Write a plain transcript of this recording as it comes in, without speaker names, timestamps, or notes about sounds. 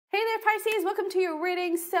Hey there, Pisces, welcome to your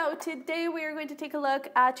reading. So today we are going to take a look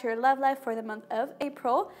at your love life for the month of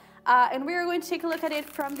April. And we are going to take a look at it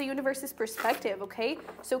from the universe's perspective, okay?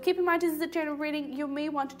 So keep in mind this is a general reading. You may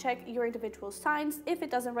want to check your individual signs if it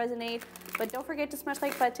doesn't resonate, but don't forget to smash the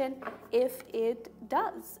like button if it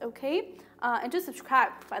does, okay? And just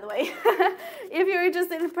subscribe, by the way. If you're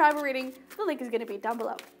interested in a private reading, the link is going to be down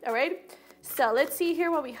below, all right? So let's see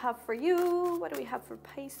here what we have for you. What do we have for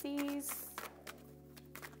Pisces?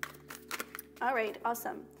 All right,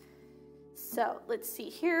 awesome. So let's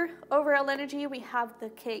see here. Overall energy, we have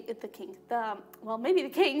well, maybe the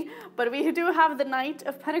king, but we do have the Knight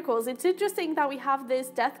of Pentacles. It's interesting that we have this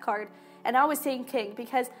Death card, and I was saying king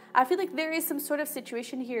because I feel like there is some sort of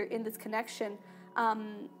situation here in this connection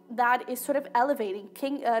that is sort of elevating.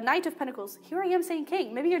 Knight of Pentacles. Here I am saying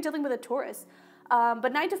king. Maybe you're dealing with a Taurus.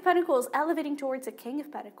 But Knight of Pentacles elevating towards a King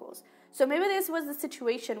of Pentacles. So maybe this was the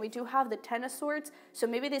situation. We do have the Ten of Swords. So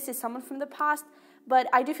maybe this is someone from the past. But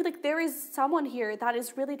I do feel like there is someone here that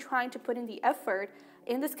is really trying to put in the effort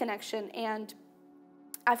in this connection. And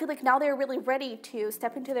I feel like now they're really ready to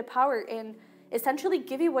step into their power and essentially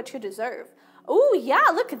give you what you deserve. Oh, yeah,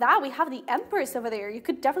 look at that. We have the Empress over there. You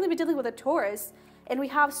could definitely be dealing with a Taurus. And we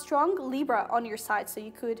have strong Libra on your side. So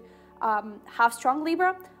you could have strong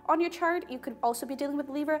Libra on your chart. You could also be dealing with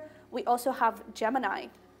Libra. We also have Gemini.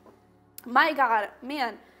 My God,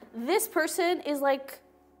 man, this person is like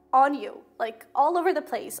on you, like all over the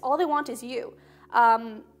place. All they want is you.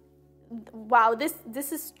 Wow,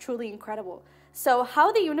 this is truly incredible. So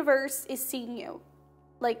how the universe is seeing you,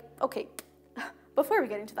 like, okay, before we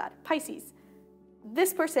get into that, Pisces,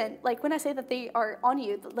 this person, like when I say that they are on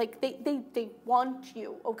you, like they want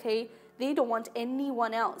you, okay? They don't want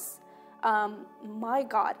anyone else. My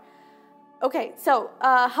God. Okay, so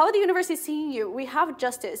how the universe is seeing you, we have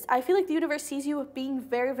Justice. I feel like the universe sees you being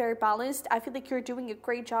very, very balanced. I feel like you're doing a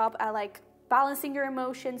great job at like balancing your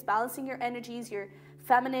emotions, balancing your energies, your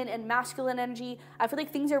feminine and masculine energy. I feel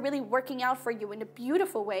like things are really working out for you in a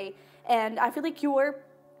beautiful way. And I feel like you're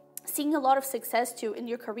seeing a lot of success too in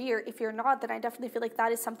your career. If you're not, then I definitely feel like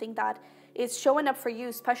that is something that is showing up for you,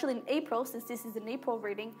 especially in April, since this is an April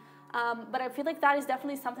reading. But I feel like that is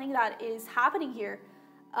definitely something that is happening here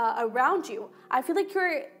around you. I feel like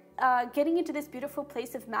you're getting into this beautiful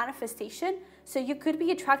place of manifestation. So you could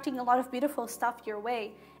be attracting a lot of beautiful stuff your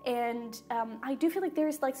way. And I do feel like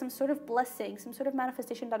there's like some sort of blessing, some sort of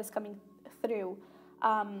manifestation that is coming through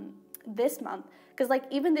this month. Because like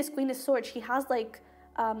even this Queen of Swords, she has like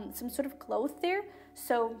some sort of cloth there.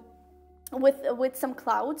 So with some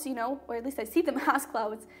clouds, you know, or at least I see them as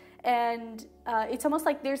clouds. And it's almost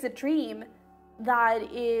like there's a dream that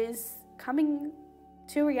is coming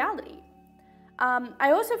to reality.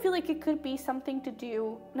 I also feel like it could be something to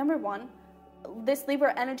do, number one, this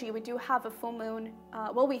Libra energy, we do have a full moon,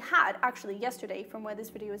 well, we had actually yesterday from where this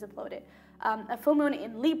video is uploaded, a full moon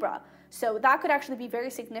in Libra. So that could actually be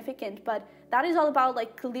very significant, but that is all about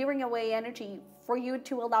like clearing away energy for you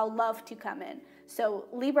to allow love to come in. So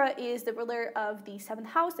Libra is the ruler of the 7th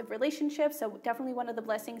house of relationships. So definitely one of the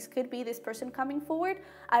blessings could be this person coming forward.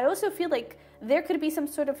 I also feel like there could be some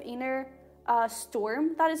sort of inner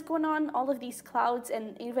storm that is going on. All of these clouds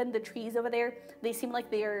and even the trees over there, they seem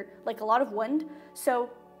like they're like a lot of wind. So,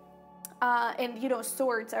 and you know,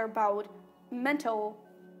 swords are about mental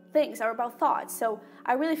things, are about thoughts. So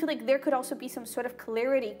I really feel like there could also be some sort of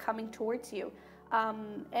clarity coming towards you.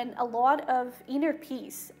 And a lot of inner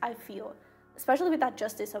peace, I feel, especially with that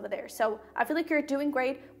Justice over there. So I feel like you're doing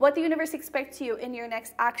great. What the universe expects you in your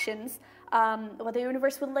next actions, what the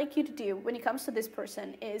universe would like you to do when it comes to this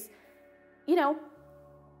person is, you know,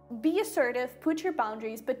 be assertive, put your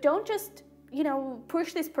boundaries, but don't just, you know,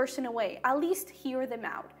 push this person away. At least hear them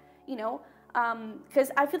out, you know, because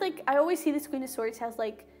I feel like I always see this Queen of Swords as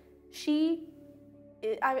like,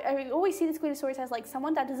 I always see this Queen of Swords as like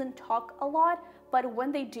someone that doesn't talk a lot, but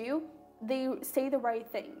when they do, they say the right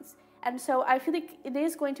things. And so I feel like it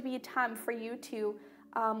is going to be a time for you to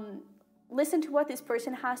listen to what this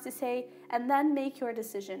person has to say and then make your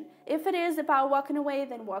decision. If it is about walking away,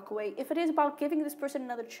 then walk away. If it is about giving this person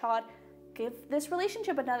another shot, give this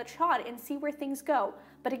relationship another shot and see where things go.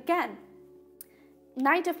 But again,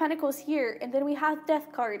 Knight of Pentacles here, and then we have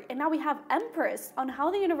Death card, and now we have Empress on how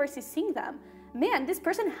the universe is seeing them. Man, this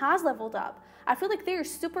person has leveled up. I feel like they're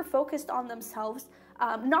super focused on themselves,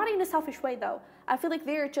 not in a selfish way though. I feel like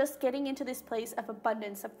they're just getting into this place of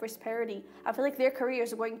abundance, of prosperity. I feel like their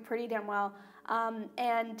careers are going pretty damn well. Oh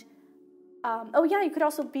yeah, you could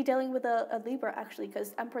also be dealing with a Libra actually,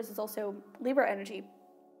 because Empress is also Libra energy.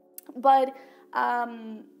 But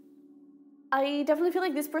I definitely feel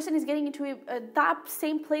like this person is getting into that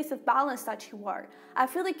same place of balance that you are. I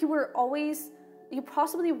feel like you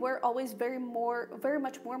possibly were always very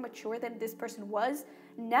much more mature than this person was.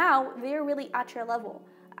 Now they're really at your level.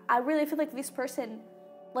 I really feel like this person,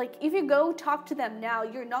 like if you go talk to them now,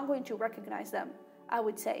 you're not going to recognize them, I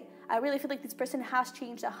would say. I really feel like this person has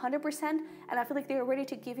changed 100%, and I feel like they're ready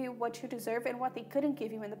to give you what you deserve and what they couldn't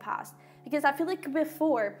give you in the past. Because I feel like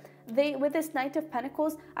before, with this Knight of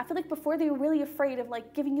Pentacles, I feel like before they were really afraid of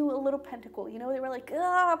like giving you a little pentacle. You know, they were like,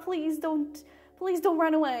 please don't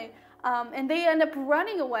run away. And they end up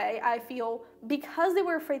running away, I feel, because they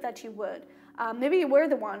were afraid that you would. Maybe you were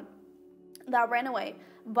the one that ran away.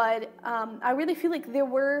 But I really feel like there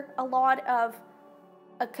were a lot of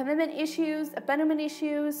commitment issues, abandonment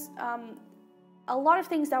issues, a lot of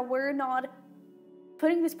things that were not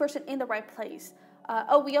putting this person in the right place.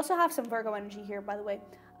 We also have some Virgo energy here, by the way.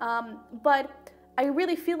 But I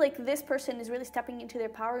really feel like this person is really stepping into their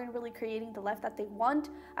power and really creating the life that they want.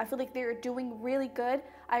 I feel like they're doing really good.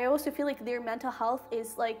 I also feel like their mental health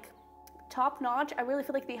is like top notch. I really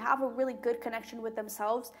feel like they have a really good connection with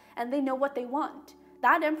themselves and they know what they want.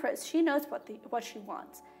 That Empress, she knows what she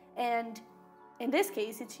wants. And in this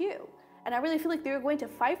case, it's you. And I really feel like they're going to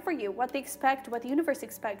fight for you. What they expect, what the universe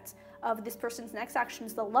expects of this person's next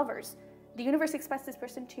actions, the Lovers. The universe expects this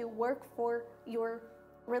person to work for your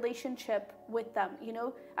relationship with them. You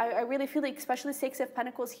know, I really feel like, especially Six of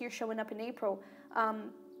Pentacles here showing up in April,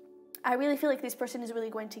 I really feel like this person is really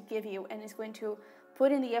going to give you and is going to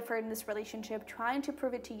put in the effort in this relationship, trying to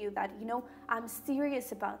prove it to you that, you know, I'm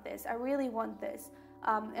serious about this. I really want this.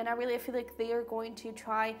 And I really feel like they are going to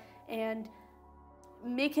try and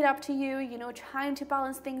make it up to you, you know, trying to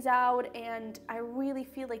balance things out. And I really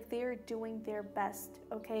feel like they're doing their best,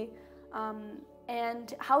 okay?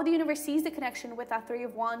 And how the universe sees the connection with that Three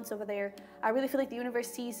of Wands over there, I really feel like the universe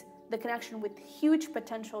sees the connection with huge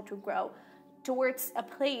potential to grow towards a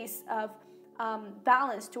place of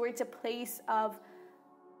balance, towards a place of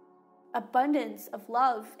abundance, of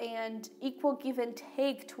love, and equal give and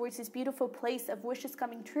take, towards this beautiful place of wishes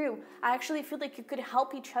coming true. I actually feel like you could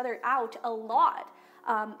help each other out a lot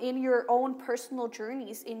in your own personal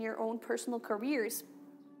journeys, in your own personal careers,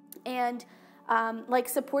 and like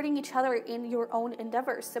supporting each other in your own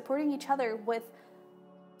endeavors, supporting each other with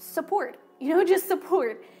support, you know, just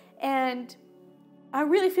support. And I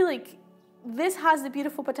really feel like this has the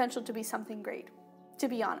beautiful potential to be something great, to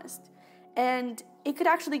be honest. And it could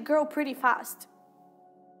actually grow pretty fast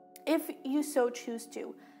if you so choose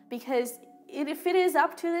to, because if it is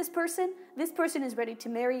up to this person is ready to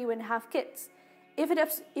marry you and have kids. If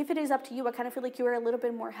it is up to you, I kind of feel like you are a little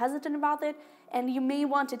bit more hesitant about it, and you may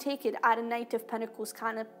want to take it at a Knight of Pentacles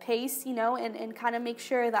kind of pace, you know, and kind of make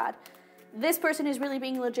sure that this person is really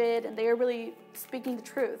being legit and they are really speaking the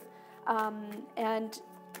truth. And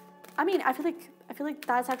I mean, I feel like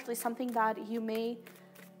that's actually something that you may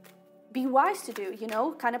be wise to do, you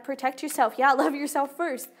know, kind of protect yourself. Yeah, love yourself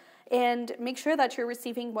first and make sure that you're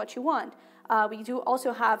receiving what you want. We do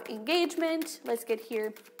also have engagement. Let's get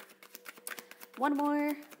here one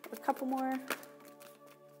more, a couple more.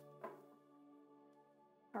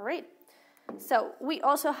 All right. So we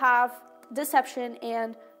also have deception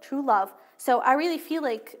and true love. So I really feel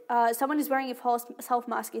like someone is wearing a false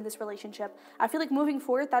self-mask in this relationship. I feel like moving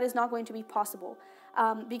forward, that is not going to be possible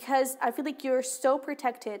because I feel like you're so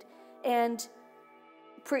protected and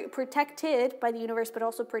protected by the universe, but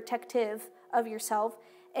also protective of yourself.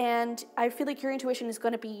 And I feel like your intuition is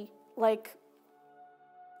going to be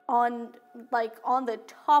on the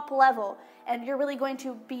top level, and you're really going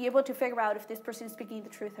to be able to figure out if this person is speaking the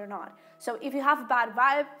truth or not. So if you have a bad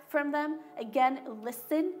vibe from them, again,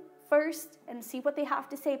 listen first and see what they have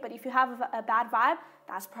to say. But if you have a bad vibe,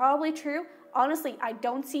 that's probably true. Honestly, I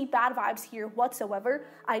don't see bad vibes here whatsoever.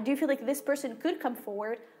 I do feel like this person could come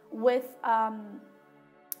forward with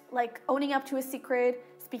owning up to a secret,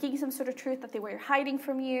 speaking some sort of truth that they were hiding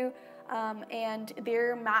from you, and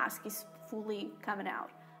their mask is fully coming out.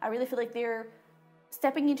 I really feel like they're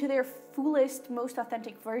stepping into their fullest, most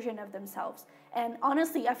authentic version of themselves. And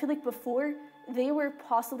honestly, I feel like before, they were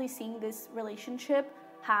possibly seeing this relationship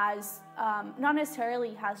has, not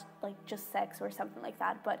necessarily has just sex or something like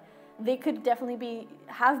that, but they could definitely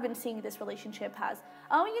have been seeing this relationship as,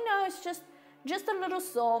 oh, you know, it's just a little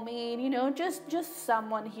soulmate, you know, just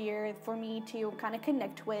someone here for me to kind of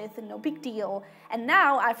connect with, and no big deal. And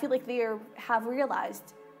now I feel like they have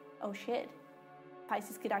realized, oh shit,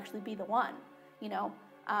 Pisces could actually be the one, you know.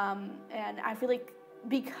 And I feel like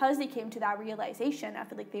because they came to that realization, I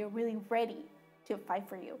feel like they are really ready to fight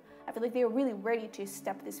for you. I feel like they are really ready to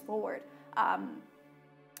step this forward.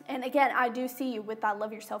 And again, I do see you with that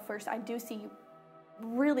love yourself first. I do see you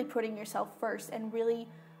really putting yourself first and really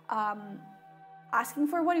asking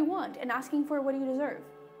for what you want and asking for what you deserve.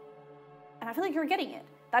 And I feel like you're getting it.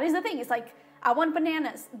 That is the thing. It's like, I want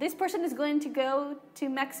bananas. This person is going to go to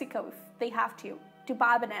Mexico if they have to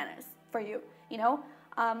buy bananas for you, you know?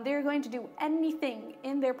 They're going to do anything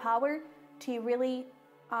in their power to really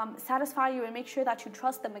satisfy you and make sure that you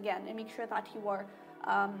trust them again and make sure that you are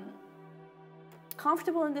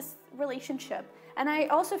comfortable in this relationship. And I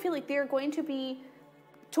also feel like they're going to be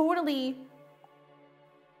totally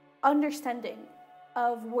understanding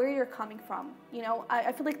of where you're coming from. You know,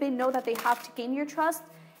 I feel like they know that they have to gain your trust.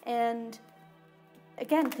 And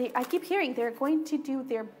again, I keep hearing they're going to do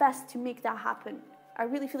their best to make that happen. I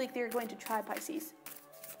really feel like they're going to try, Pisces.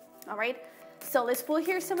 All right, so let's pull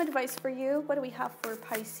here some advice for you. What do we have for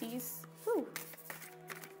Pisces? Ooh.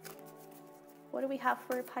 What do we have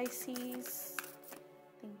for Pisces?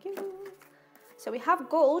 Thank you. So we have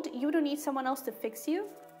gold. You don't need someone else to fix you.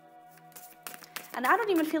 And I don't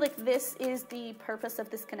even feel like this is the purpose of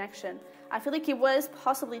this connection. I feel like it was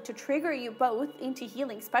possibly to trigger you both into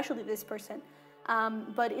healing, especially this person.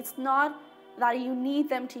 But it's not that you need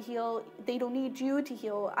them to heal. They don't need you to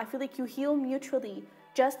heal. I feel like you heal mutually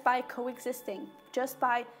just by coexisting, just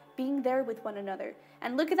by being there with one another.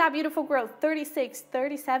 And look at that beautiful growth, 36,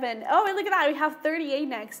 37. Oh, and look at that, we have 38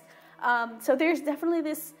 next. So there's definitely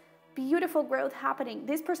this beautiful growth happening.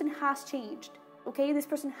 This person has changed, okay? This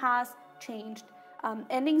person has changed.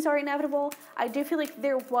 Endings are inevitable. I do feel like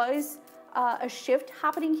there was a shift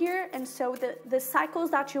happening here. And so the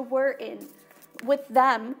cycles that you were in with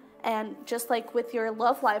them, and just like with your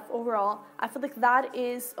love life overall, I feel like that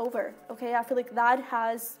is over, okay? I feel like that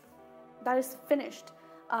is finished.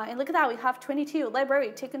 And look at that, we have 22,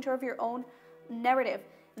 library, take control of your own narrative.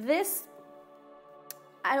 This,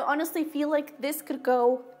 I honestly feel like this could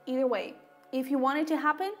go either way. If you want it to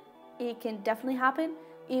happen, it can definitely happen.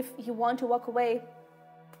 If you want to walk away,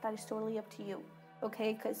 that is totally up to you,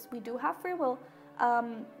 okay? Because we do have free will.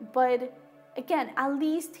 But again, at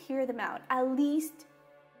least hear them out. At least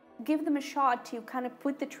give them a shot to kind of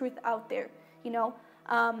put the truth out there, you know?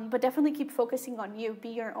 But definitely keep focusing on you. Be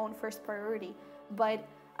your own first priority. But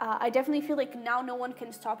I definitely feel like now no one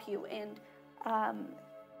can stop you. And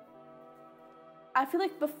I feel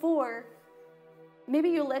like before, maybe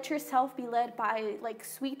you let yourself be led by like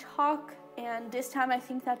sweet talk, and this time I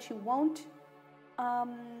think that you won't.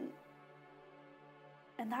 And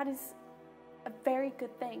that is a very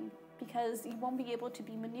good thing, because you won't be able to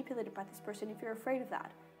be manipulated by this person if you're afraid of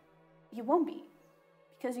that. You won't be,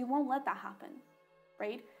 because you won't let that happen,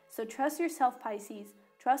 right? So trust yourself, Pisces.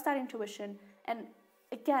 Trust that intuition. And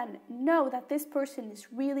again, know that this person is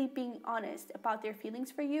really being honest about their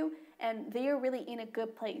feelings for you, and they are really in a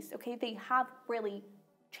good place, okay? They have really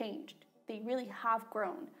changed. They really have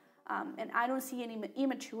grown. And I don't see any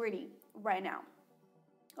immaturity right now,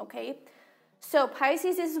 okay? So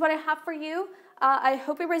Pisces, this is what I have for you. I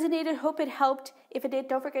hope it resonated, hope it helped. If it did,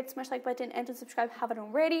 don't forget to smash the like button and to subscribe if you haven't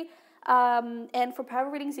already. And for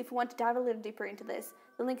private readings, if you want to dive a little deeper into this,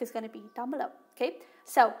 the link is going to be down below, okay?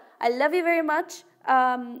 So I love you very much.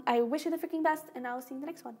 I wish you the freaking best, and I will see you in the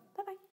next one.